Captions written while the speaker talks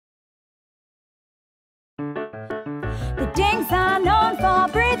Dinks are known for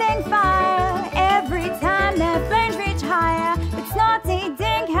breathing fire every time their flames reach higher. But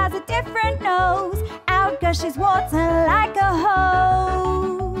Snottydink has a different nose, out gushes water like a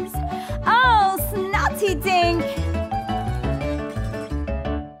hose. Oh, Snottydink!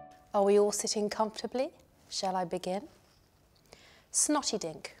 Are we all sitting comfortably? Shall I begin?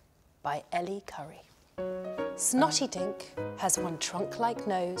 Snottydink by Ellie Curry. Snottydink has one trunk-like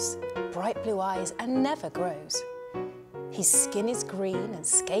nose, bright blue eyes and never grows. His skin is green and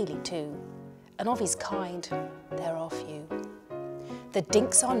scaly too, and of his kind there are few. The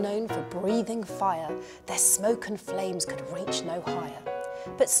Dinks are known for breathing fire, their smoke and flames could reach no higher.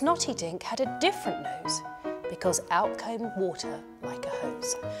 But Snottydink had a different nose, because out came water like a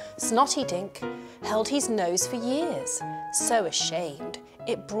hose. Snottydink held his nose for years, so ashamed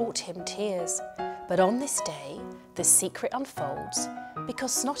it brought him tears. But on this day the secret unfolds,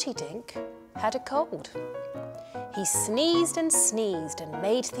 because Snottydink had a cold. He sneezed and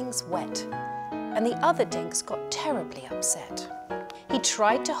made things wet, and the other Dinks got terribly upset. He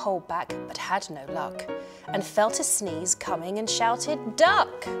tried to hold back but had no luck, and felt a sneeze coming and shouted,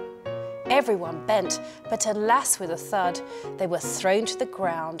 "Duck!" Everyone bent, but alas with a thud, they were thrown to the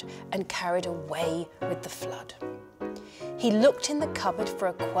ground and carried away with the flood. He looked in the cupboard for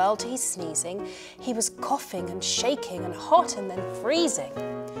a quell to his sneezing. He was coughing and shaking and hot and then freezing.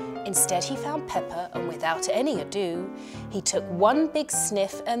 Instead he found pepper, and without any ado, he took one big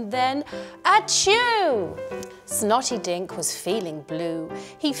sniff and then achoo! Snottydink was feeling blue.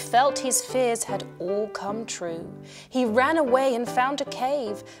 He felt his fears had all come true. He ran away and found a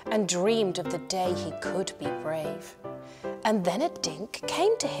cave and dreamed of the day he could be brave. And then a Dink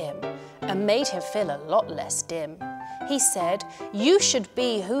came to him and made him feel a lot less dim. He said, "You should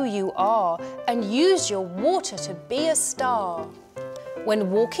be who you are and use your water to be a star."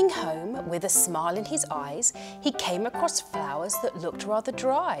 When walking home with a smile in his eyes, he came across flowers that looked rather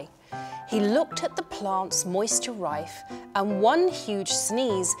dry. He looked at the plants moisture rife, and one huge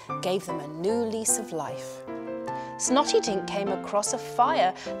sneeze gave them a new lease of life. Snottydink came across a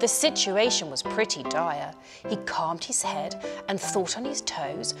fire. The situation was pretty dire. He calmed his head and thought on his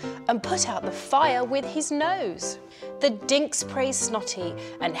toes and put out the fire with his nose. The Dinks praised Snotty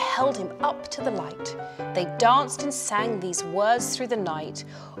and held him up to the light. They danced and sang these words through the night.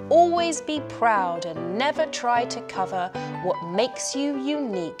 Always be proud and never try to cover what makes you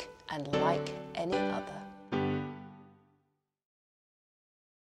unique and like any other.